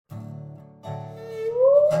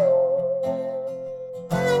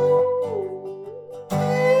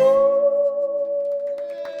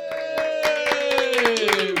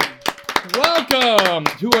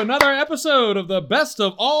episode of the Best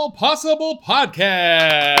of All Possible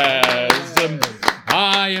podcast.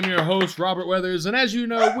 I am your host, Robert Weathers, and as you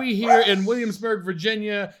know, we here in Williamsburg,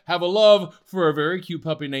 Virginia, have a love for a very cute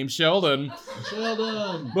puppy named Sheldon.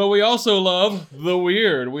 Sheldon! But we also love the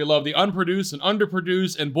weird. We love the unproduced and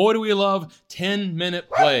underproduced, and boy, do we love 10-minute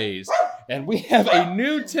plays. And we have a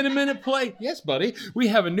new 10-minute play. Yes, buddy. We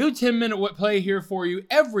have a new 10-minute play here for you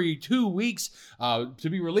every 2 weeks to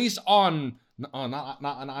be released on... not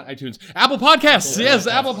on iTunes. Apple Podcasts. Yes,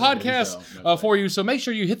 Apple Podcasts for you. So make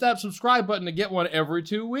sure you hit that subscribe button to get one every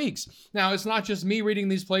 2 weeks. Now, it's not just me reading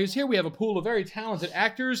these plays here. We have a pool of very talented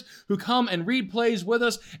actors who come and read plays with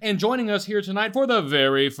us. And joining us here tonight for the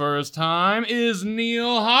very first time is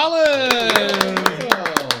Neil Holland.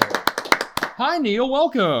 Hi, Neil.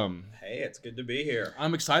 Welcome. Hey, it's good to be here.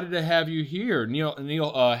 I'm excited to have you here.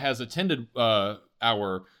 Neil has attended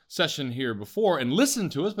our session here before and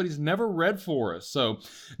listened to us, but he's never read for us. So,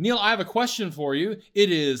 Neil, I have a question for you.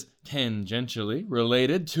 It is tangentially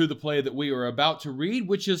related to the play that we are about to read,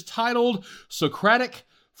 which is titled Socratic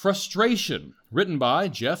Frustration, written by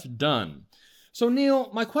Jeff Dunn. So,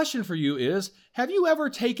 Neil, my question for you is, have you ever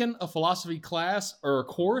taken a philosophy class or a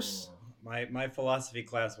course? My philosophy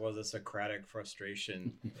class was a Socratic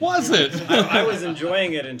frustration. Was it? I was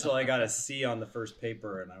enjoying it until I got a C on the first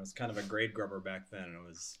paper, and I was kind of a grade grubber back then, and it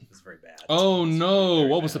was very bad. Oh, no.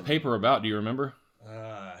 What was the paper about? Do you remember?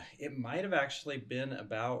 It might have actually been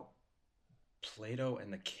about Plato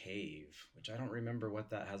and the cave, which I don't remember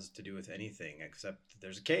what that has to do with anything, except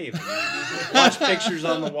there's a cave. And you watch pictures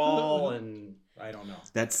on the wall, and I don't know.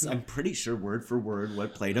 That's, I'm pretty sure, word for word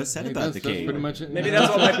what Plato said about the cave. That's pretty much it. Maybe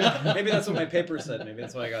that's what my paper said. Maybe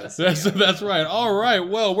that's why I got a C. That's right. All right.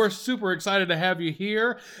 Well, we're super excited to have you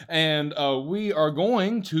here, and we are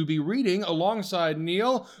going to be reading alongside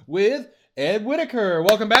Neil with Ed Whitaker.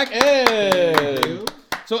 Welcome back, Ed.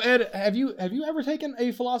 So, Ed, have you ever taken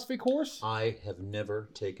a philosophy course? I have never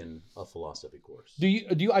taken a philosophy course. Do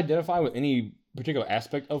you identify with any particular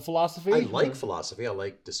aspect of philosophy? I like philosophy. I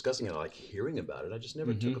like discussing it. I like hearing about it. I just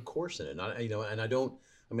never took a course in it. And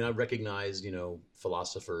I recognize,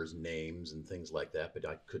 philosophers' names and things like that, but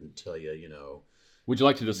I couldn't tell you, Would you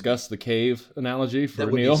like to discuss the cave analogy for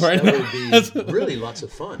that would Neil be, right that now? would be really lots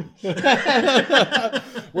of fun.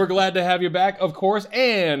 We're glad to have you back, of course,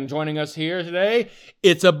 and joining us here today,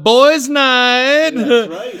 it's a boys' night. That's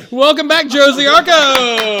right. Welcome back, Josie Arco.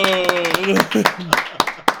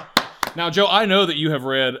 Now, Joe, I know that you have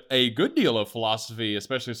read a good deal of philosophy,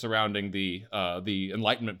 especially surrounding the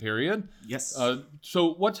Enlightenment period. Yes.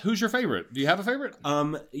 So, who's your favorite? Do you have a favorite?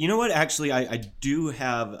 You know what? Actually, I do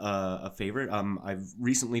have a favorite. I've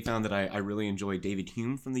recently found that I really enjoy David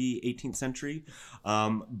Hume from the 18th century.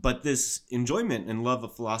 But this enjoyment and love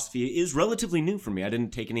of philosophy is relatively new for me. I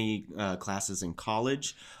didn't take any classes in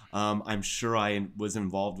college. I'm sure I was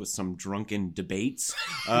involved with some drunken debates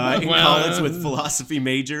in college with philosophy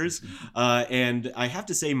majors. And I have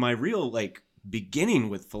to say my real beginning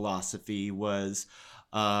with philosophy was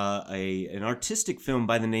an artistic film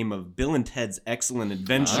by the name of Bill and Ted's Excellent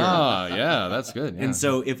Adventure. Ah, yeah, that's good. Yeah. And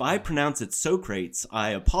so if I pronounce it Socrates, I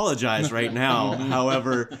apologize right now.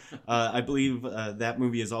 However, I believe that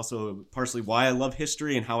movie is also partially why I love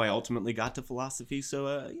history and how I ultimately got to philosophy.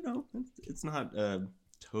 So, it's not...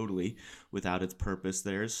 totally without its purpose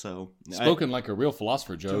there. So spoken like a real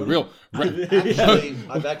philosopher, Joe. Totally.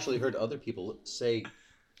 I've actually heard other people say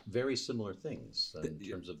very similar things in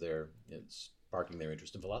terms of their sparking their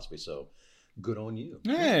interest in philosophy. So good on you.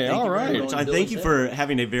 Hey, all right. I thank you for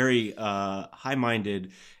having a very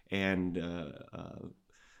high-minded and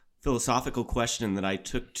philosophical question that I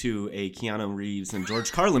took to a Keanu Reeves and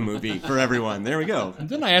George Carlin movie for everyone. There we go.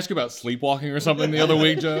 Didn't I ask you about sleepwalking or something the other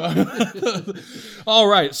week, Joe? All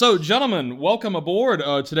right. So, gentlemen, welcome aboard.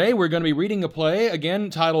 Today we're going to be reading a play,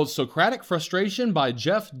 again, titled Socratic Frustration by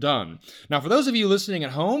Jeff Dunn. Now, for those of you listening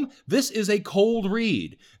at home, this is a cold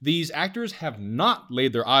read. These actors have not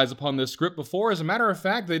laid their eyes upon this script before. As a matter of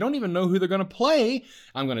fact, they don't even know who they're going to play.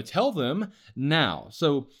 I'm going to tell them now.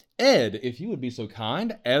 So, Ed, if you would be so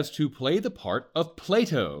kind as to play the part of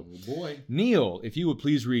Plato. Oh boy. Neil, if you would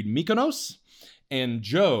please read Mykonos. And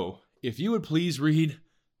Joe, if you would please read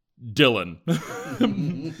Dylan.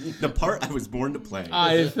 The part I was born to play.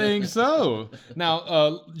 I think so.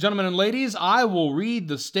 Now, gentlemen and ladies, I will read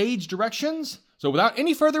the stage directions. So without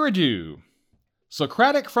any further ado,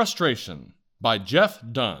 Socratic Frustration by Jeff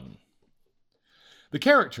Dunn. The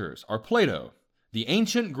characters are Plato, the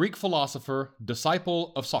ancient Greek philosopher,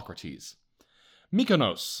 disciple of Socrates;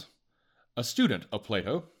 Mykonos, a student of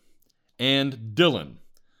Plato; and Dylan,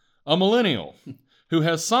 a millennial who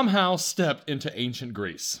has somehow stepped into ancient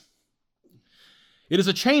Greece. It is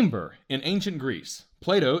a chamber in ancient Greece.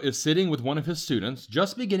 Plato is sitting with one of his students,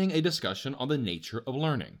 just beginning a discussion on the nature of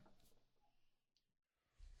learning.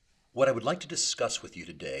 What I would like to discuss with you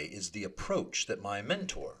today is the approach that my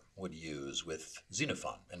mentor would use with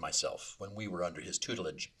Xenophon and myself when we were under his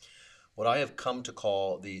tutelage, what I have come to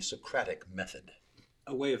call the Socratic method.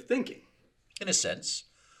 A way of thinking. In a sense,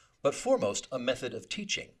 but foremost a method of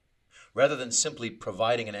teaching. Rather than simply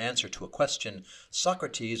providing an answer to a question,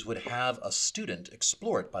 Socrates would have a student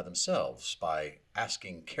explore it by themselves by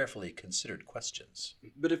asking carefully considered questions.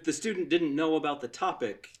 But if the student didn't know about the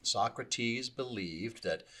topic, Socrates believed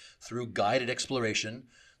that through guided exploration,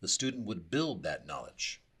 the student would build that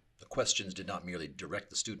knowledge. The questions did not merely direct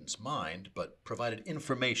the student's mind, but provided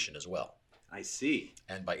information as well. I see.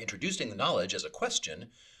 And by introducing the knowledge as a question,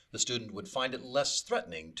 the student would find it less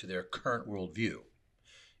threatening to their current worldview.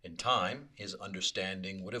 In time, his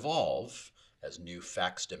understanding would evolve as new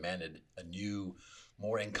facts demanded a new,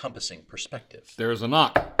 more encompassing perspective. There's a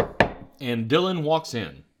knock, and Dylan walks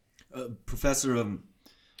in. Professor,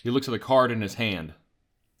 He looks at the card in his hand.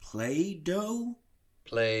 Play-Doh?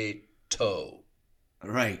 Plato.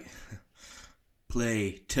 Right.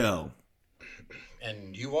 Play-Toe.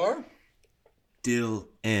 And you are?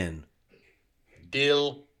 Dylan.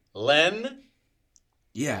 Dylan?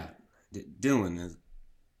 Yeah, Dylan,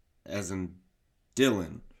 as in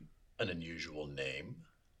Dylan. An unusual name.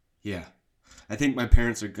 Yeah. I think my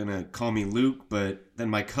parents are gonna call me Luke, but then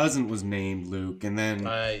my cousin was named Luke, and then...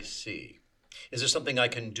 I see. Is there something I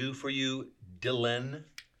can do for you, Dylan?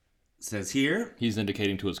 Says here He's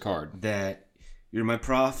indicating to his card. that you're my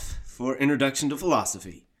prof for Introduction to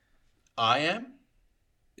Philosophy. I am?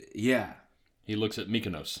 Yeah. He looks at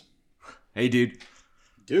Mykonos. Hey, dude.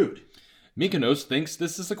 Dude. Mykonos thinks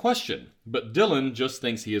this is a question, but Dylan just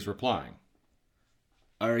thinks he is replying.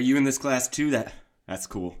 Are you in this class too? That's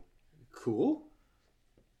cool. Cool?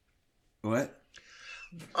 What?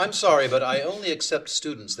 I'm sorry, but I only accept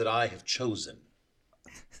students that I have chosen.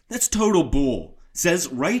 That's total bull. Says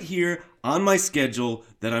right here on my schedule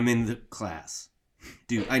that I'm in the class.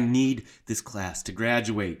 Dude, I need this class to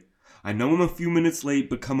graduate. I know I'm a few minutes late,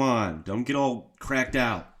 but come on, don't get all cracked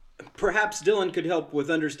out. Perhaps Dylan could help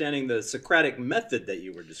with understanding the Socratic method that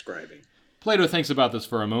you were describing. Plato thinks about this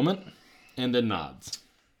for a moment, and then nods.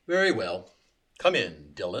 Very well. Come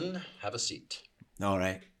in, Dylan. Have a seat. All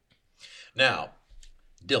right. Now,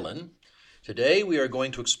 Dylan, today we are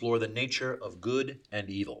going to explore the nature of good and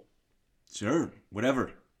evil. Sure,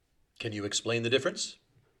 whatever. Can you explain the difference?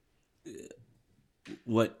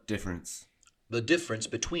 What difference? The difference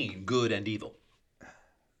between good and evil.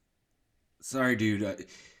 Sorry, dude.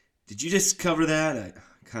 Did you just cover that? I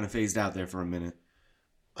kind of phased out there for a minute.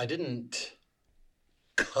 I didn't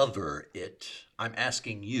cover it. I'm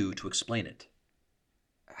asking you to explain it.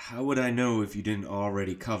 How would I know if you didn't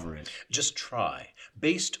already cover it? Just try.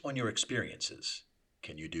 Based on your experiences,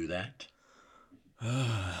 can you do that?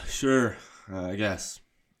 Sure, I guess.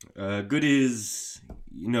 Good is,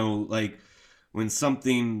 like when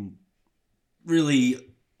something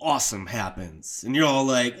really awesome happens, and you're all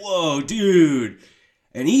like, whoa, dude.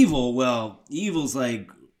 And evil, well, evil's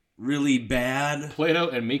like really bad. Plato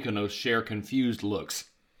and Mykonos share confused looks.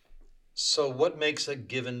 So what makes a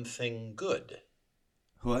given thing good?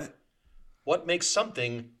 What? What makes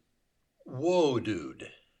something, whoa, dude?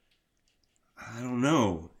 I don't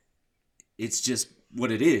know. It's just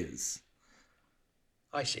what it is.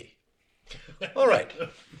 I see. All right.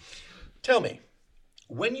 Tell me,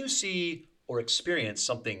 when you see or experience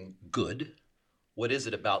something good, what is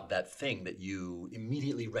it about that thing that you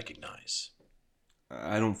immediately recognize?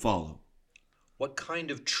 I don't follow. What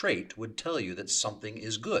kind of trait would tell you that something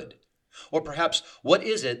is good? Or perhaps, what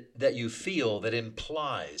is it that you feel that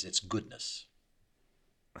implies its goodness?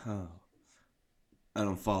 Oh, I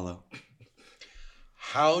don't follow.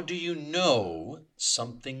 How do you know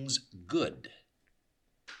something's good?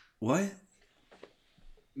 What?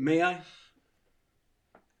 May I?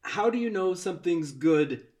 How do you know something's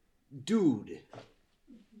good, dude?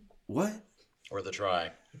 What? Worth a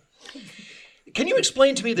try. Can you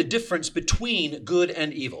explain to me the difference between good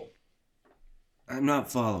and evil? I'm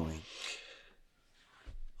not following.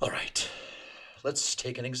 All right, let's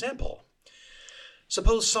take an example.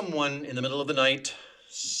 Suppose someone in the middle of the night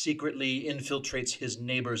secretly infiltrates his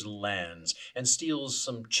neighbor's lands and steals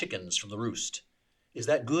some chickens from the roost. Is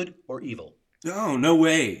that good or evil? Oh, no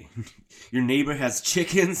way. Your neighbor has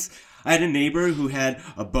chickens? I had a neighbor who had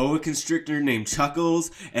a boa constrictor named Chuckles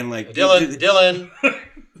and like... Dylan,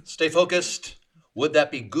 stay focused. Would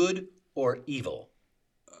that be good or evil?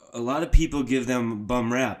 A lot of people give them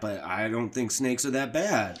bum rap, but I don't think snakes are that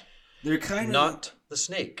bad. They're kind of... Not the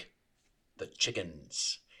snake. The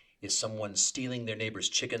chickens. Is someone stealing their neighbor's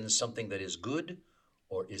chickens something that is good,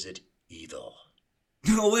 or is it evil?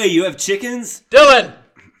 No way, you have chickens? Dylan!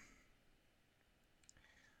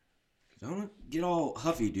 Don't get all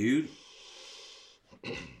huffy, dude.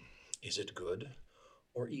 Is it good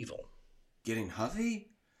or evil? Getting huffy?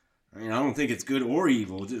 I mean, I don't think it's good or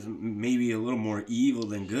evil. Just maybe a little more evil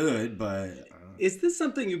than good, but... Is this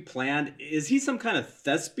something you planned? Is he some kind of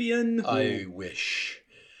thespian? I wish.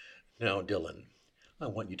 Now, Dylan, I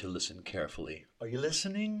want you to listen carefully. Are you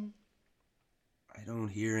listening? I don't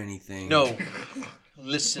hear anything. No.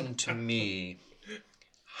 Listen to me.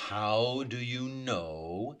 How do you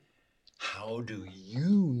know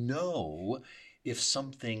if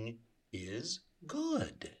something is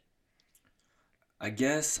good? I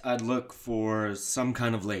guess I'd look for some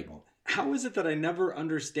kind of label. How is it that I never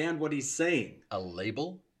understand what he's saying? A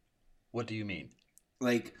label? What do you mean?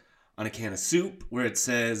 Like on a can of soup where it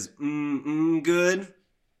says, good.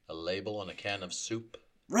 A label on a can of soup?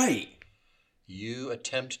 Right. You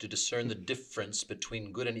attempt to discern the difference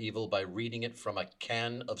between good and evil by reading it from a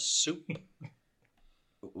can of soup?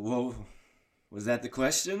 Well, was that the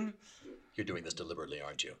question? You're doing this deliberately,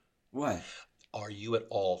 aren't you? What? Are you at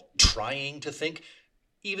all trying to think,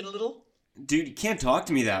 even a little? Dude, you can't talk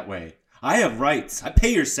to me that way. I have rights. I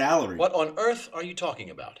pay your salary. What on earth are you talking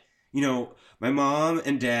about? You know, my mom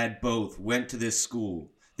and dad both went to this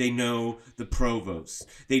school. They know the provost.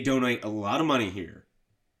 They donate a lot of money here.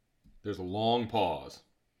 There's a long pause.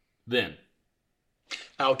 Then,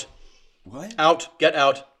 Out. What? Out. Get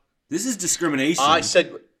out. This is discrimination. I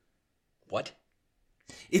said... What?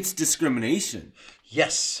 It's discrimination.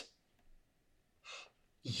 Yes.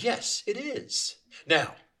 Yes, it is.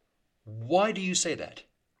 Now, why do you say that?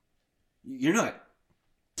 You're not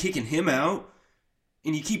kicking him out.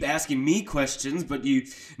 And you keep asking me questions, but you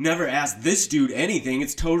never ask this dude anything.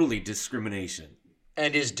 It's totally discrimination.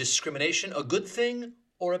 And is discrimination a good thing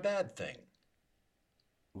or a bad thing?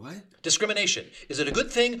 What? Discrimination. Is it a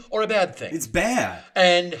good thing or a bad thing? It's bad.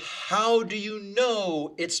 And how do you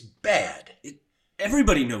know it's bad?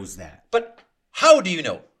 Everybody knows that. But how do you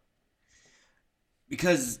know?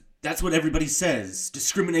 Because that's what everybody says.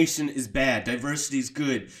 Discrimination is bad. Diversity is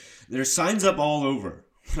good. There are signs up all over.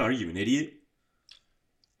 Are you an idiot?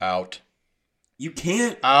 Out. You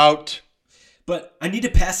can't. Out. But I need to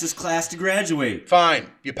pass this class to graduate. Fine.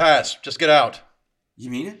 You pass. Just get out. You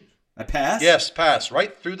mean it? I pass? Yes, pass.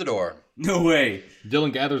 Right through the door. No way.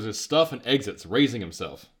 Dylan gathers his stuff and exits, raising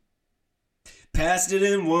himself. Passed it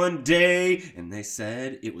in one day, and they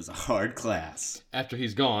said it was a hard class. After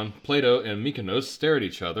he's gone, Plato and Mykonos stare at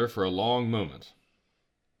each other for a long moment.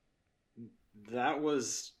 That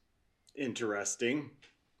was interesting.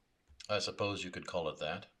 I suppose you could call it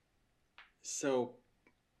that. So,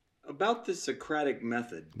 about the Socratic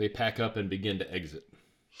method. They pack up and begin to exit.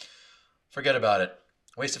 Forget about it.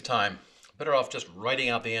 Waste of time. Better off just writing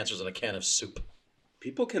out the answers on a can of soup.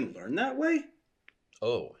 People can learn that way?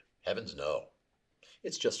 Oh, heavens no.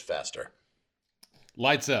 It's just faster.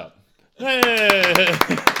 Lights out. Hey!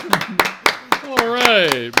 All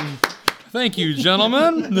right. Thank you,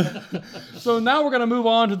 gentlemen. So now we're going to move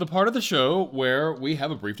on to the part of the show where we have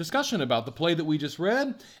a brief discussion about the play that we just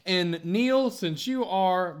read. And Neil, since you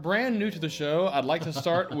are brand new to the show, I'd like to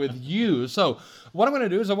start with you. So what I'm going to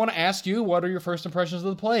do is I want to ask you, what are your first impressions of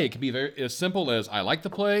the play? It can be very as simple as I like the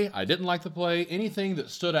play, I didn't like the play, anything that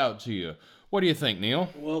stood out to you. What do you think, Neil?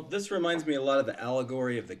 Well, this reminds me a lot of the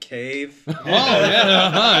allegory of the cave. Oh,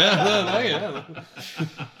 yeah.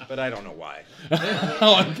 But I don't know why.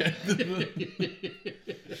 Oh, okay.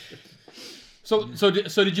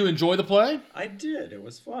 So did you enjoy the play? I did. It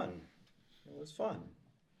was fun. It was fun.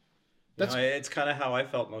 That's- It's kind of how I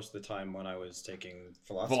felt most of the time when I was taking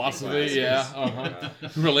philosophy Philosophy, classes. yeah.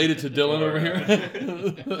 Related to Dylan over here.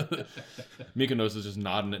 Mykonos is just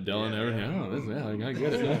nodding at Dylan. I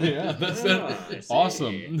get it. Yeah, that's it.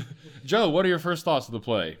 Awesome. Joe, what are your first thoughts of the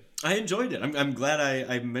play? I enjoyed it. I'm glad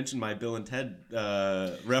I mentioned my Bill and Ted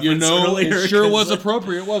reference You know, earlier. it sure 'cause, was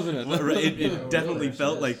appropriate, wasn't it? It definitely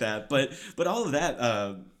felt like that. But all of that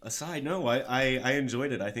aside, no, I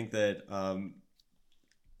enjoyed it. I think that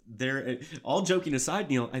all joking aside,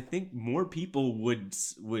 Neil, I think more people would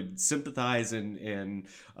sympathize and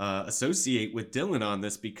associate with Dylan on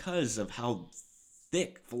this because of how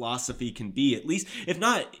thick philosophy can be, at least if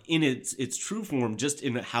not in its true form, just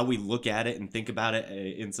in how we look at it and think about it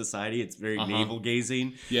in society. It's very navel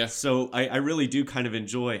gazing. Yeah. So I really do kind of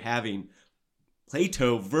enjoy having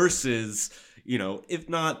Plato versus, if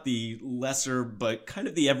not the lesser, but kind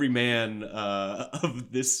of the everyman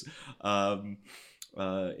of this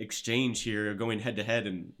exchange here, going head to head.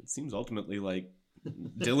 And it seems ultimately like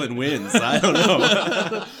Dylan wins. I don't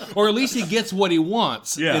know. Or at least he gets what he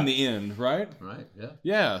wants Yeah. in the end, right? Right. Yeah.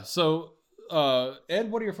 Yeah. So,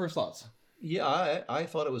 Ed, what are your first thoughts? Yeah, I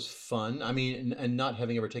thought it was fun. I mean, and not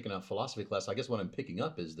having ever taken a philosophy class, I guess what I'm picking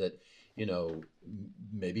up is that,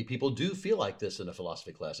 maybe people do feel like this in a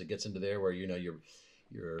philosophy class. It gets into there where,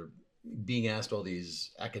 you're being asked all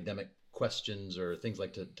these academic questions or things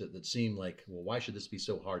like that seem like, well, why should this be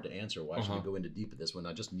so hard to answer? Why should we go into deep at this when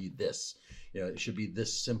I just need this? It should be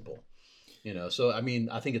this simple. So I mean,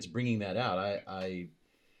 I think it's bringing that out.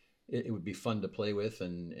 It would be fun to play with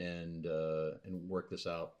and work this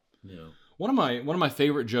out. One of my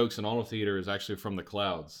favorite jokes in all of theater is actually from The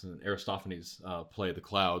Clouds, Aristophanes' play The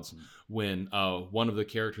Clouds, when one of the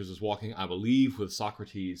characters is walking, I believe, with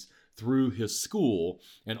Socrates through his school,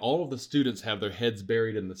 and all of the students have their heads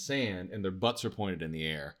buried in the sand and their butts are pointed in the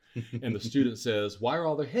air. And the student says, why are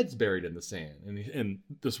all their heads buried in the sand? And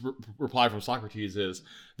this reply from Socrates is,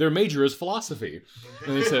 their major is philosophy.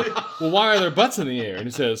 And he said, well, why are their butts in the air? And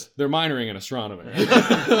he says, they're minoring in astronomy.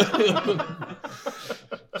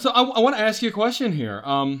 So I want to ask you a question here.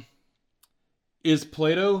 Is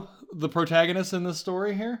Plato the protagonist in this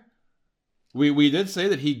story here? We did say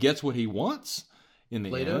that he gets what he wants in the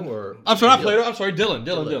Plato end. or I'm sorry, not Dylan? Plato. I'm sorry,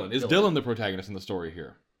 Dylan. Is Dylan. Dylan the protagonist in the story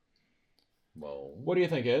here? Well, What do you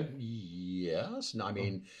think, Ed? yes. No, I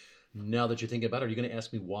mean, now that you're thinking about it, are you going to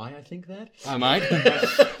ask me why I think that? I might.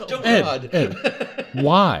 Oh, Ed, God.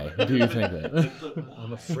 Why do you think that?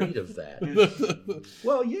 I'm afraid of that.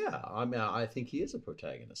 Well, yeah. I mean, I think he is a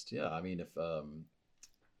protagonist. Yeah. I mean, if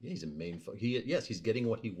he's a main. He's getting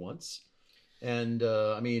what he wants, and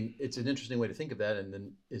I mean, it's an interesting way to think of that. And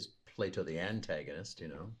then is Plato the antagonist?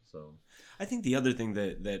 So. I think the other thing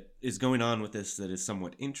that is going on with this that is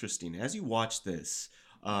somewhat interesting, as you watch this,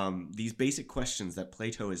 these basic questions that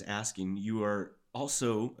Plato is asking, you are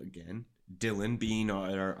also, again, Dylan being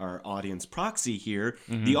our audience proxy here,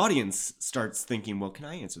 the audience starts thinking, well, can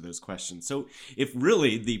I answer those questions? So if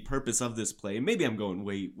really the purpose of this play, and maybe I'm going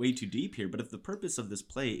way too deep here, but if the purpose of this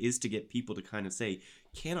play is to get people to kind of say,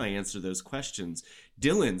 can I answer those questions?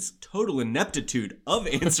 Dylan's total ineptitude of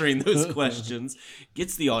answering those questions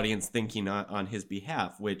gets the audience thinking on his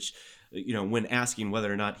behalf, which, when asking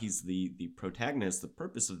whether or not he's the protagonist, the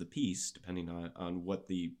purpose of the piece, depending on what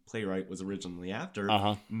the playwright was originally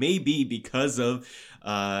after, may be because of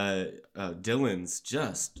Dylan's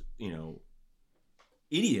just,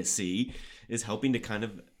 idiocy is helping to kind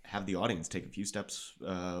of have the audience take a few steps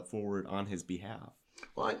forward on his behalf.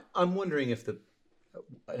 Well, I'm wondering if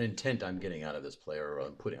an intent I'm getting out of this play, or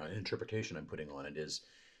an interpretation I'm putting on it, is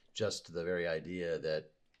just the very idea that,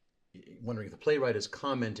 wondering if the playwright is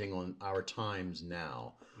commenting on our times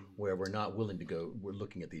now, where we're not willing to go. We're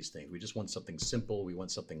looking at these things. We just want something simple. We want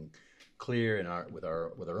something clear with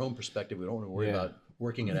our own perspective. We don't want to worry about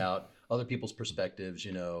working it out. Other people's perspectives.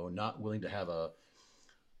 Not willing to have a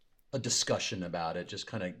discussion about it. Just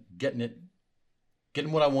kind of getting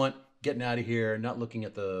what I want, getting out of here. Not looking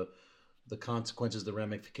at the consequences, the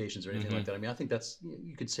ramifications, or anything like that. I mean, I think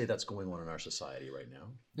you could say that's going on in our society right now.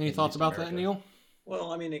 Any thoughts about that, Neil?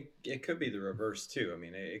 Well, I mean, it could be the reverse too. I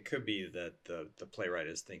mean, it could be that the playwright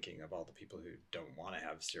is thinking of all the people who don't want to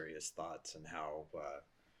have serious thoughts and how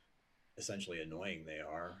essentially annoying they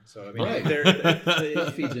are. So I mean, Right.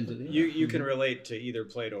 it feeds into you can relate to either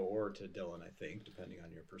Plato or to Dylan, I think, depending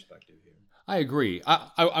on your perspective here. I agree.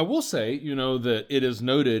 I will say, that it is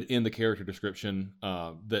noted in the character description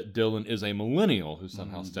that Dylan is a millennial who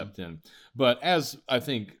somehow stepped in. But as I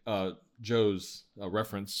think Joe's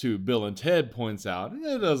reference to Bill and Ted points out,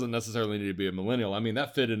 it doesn't necessarily need to be a millennial. I mean,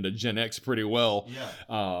 that fit into Gen X pretty well.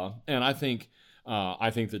 Yeah. And I think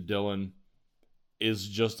that Dylan is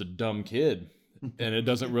just a dumb kid, and it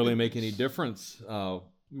doesn't really make any difference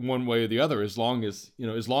one way or the other. As long as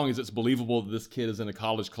it's believable that this kid is in a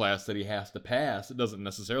college class that he has to pass, it doesn't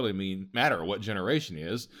necessarily matter what generation he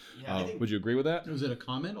is. Yeah, would you agree with that? Is it a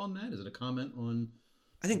comment on that? Is it a comment on?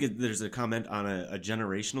 I think there's a comment on a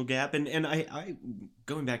generational gap, and I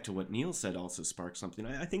going back to what Neil said also sparked something.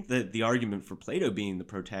 I think that the argument for Plato being the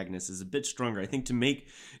protagonist is a bit stronger. I think to make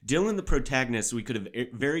Dylan the protagonist, we could have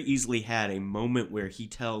very easily had a moment where he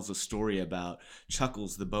tells a story about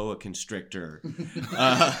Chuckles the boa constrictor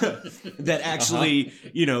that actually,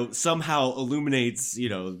 somehow illuminates,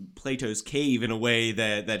 Plato's cave in a way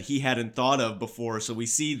that he hadn't thought of before. So we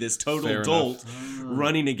see this total Fair dolt enough.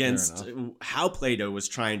 running against how Plato was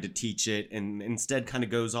trying to teach it, and instead kind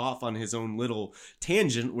of goes off on his own little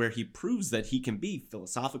tangent where he proves that he can be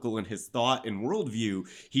philosophical in his thought and worldview.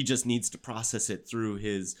 He just needs to process it through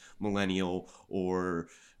his millennial or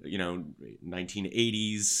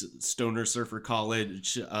 1980s stoner surfer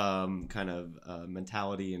college kind of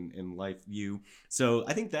mentality and life view. So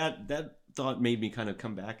I think that thought made me kind of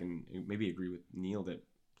come back and maybe agree with Neil that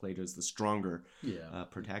Plato's the stronger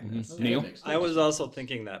protagonist. Mm-hmm. Neil? I was also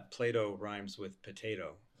thinking that Plato rhymes with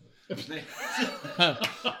potato. Why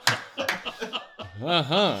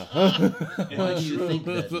do you think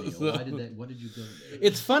that, Neil? What did you go there?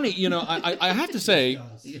 It's funny, I have to say,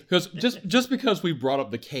 because just because we brought up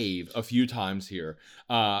the cave a few times here,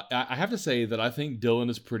 I have to say that I think Dylan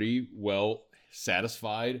is pretty well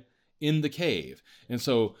satisfied in the cave. And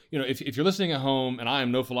so, if you're listening at home, and I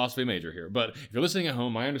am no philosophy major here, but if you're listening at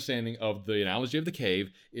home, my understanding of the analogy of the cave,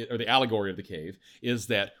 or the allegory of the cave, is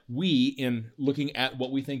that we, in looking at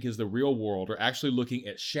what we think is the real world, are actually looking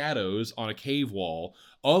at shadows on a cave wall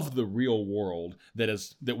of the real world that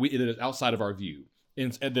is outside of our view.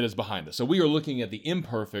 And that is behind us. So we are looking at the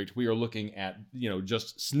imperfect. We are looking at,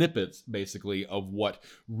 just snippets, basically, of what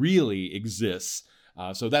really exists.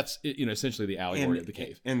 So that's, essentially the allegory of the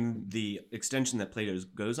cave. And the extension that Plato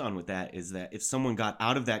goes on with that is that if someone got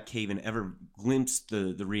out of that cave and ever glimpsed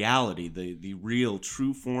the reality, the real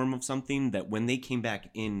true form of something, that when they came back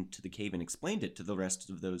into the cave and explained it to the rest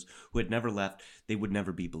of those who had never left, they would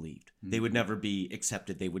never be believed. Mm-hmm. They would never be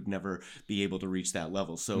accepted. They would never be able to reach that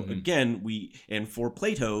level. So again, for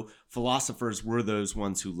Plato, philosophers were those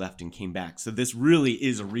ones who left and came back. So this really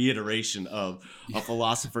is a reiteration of a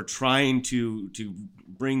philosopher trying to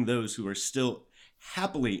bring those who are still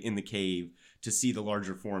happily in the cave to see the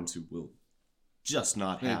larger forms who will just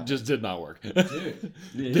not happen. It just did not work. Dude.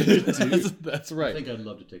 That's right. I think I'd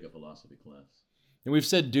love to take a philosophy class. And we've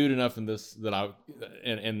said dude enough in this that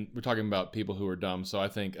and we're talking about people who are dumb. So I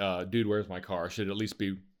think dude, where's my car should at least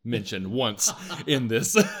be mentioned once in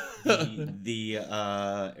this.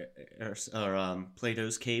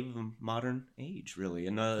 Plato's Cave of a Modern Age, really,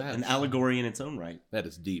 and an allegory in its own right. That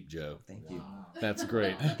is deep, Joe. Thank you. That's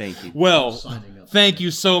great. Thank you. Well, thank you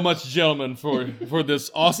so much, gentlemen, for this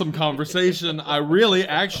awesome conversation. I really,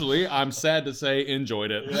 I'm sad to say, enjoyed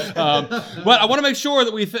it. But I want to make sure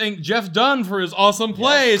that we thank Jeff Dunn for his awesome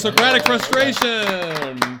play, Socratic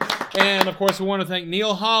Frustration. And, of course, we want to thank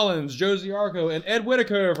Neil Hollins, Josie Arco, and Ed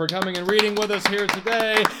Whitaker for coming and reading with us here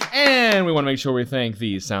today. And we want to make sure we thank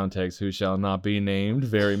the sound techs who shall not be named.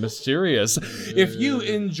 Very mysterious. If you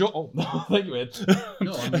enjoy... Oh, thank you, Ed.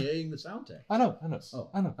 No, I'm yaying the sound tech. I know. Oh.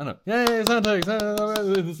 I know. Yay, sound techs.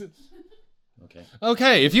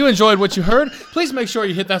 Okay. If you enjoyed what you heard, please make sure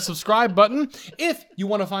you hit that subscribe button. If you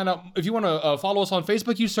want to follow us on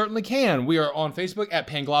Facebook, you certainly can. We are on Facebook at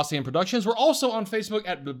Panglossian Productions. We're also on Facebook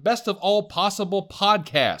at the Best of All Possible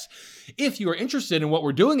Podcast. If you are interested in what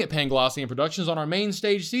we're doing at Panglossian Productions on our main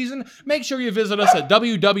stage season, make sure you visit us at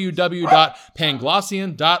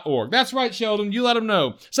www.panglossian.org. That's right, Sheldon. You let them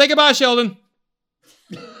know. Say goodbye, Sheldon.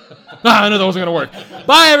 I knew that wasn't going to work.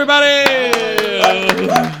 Bye, everybody.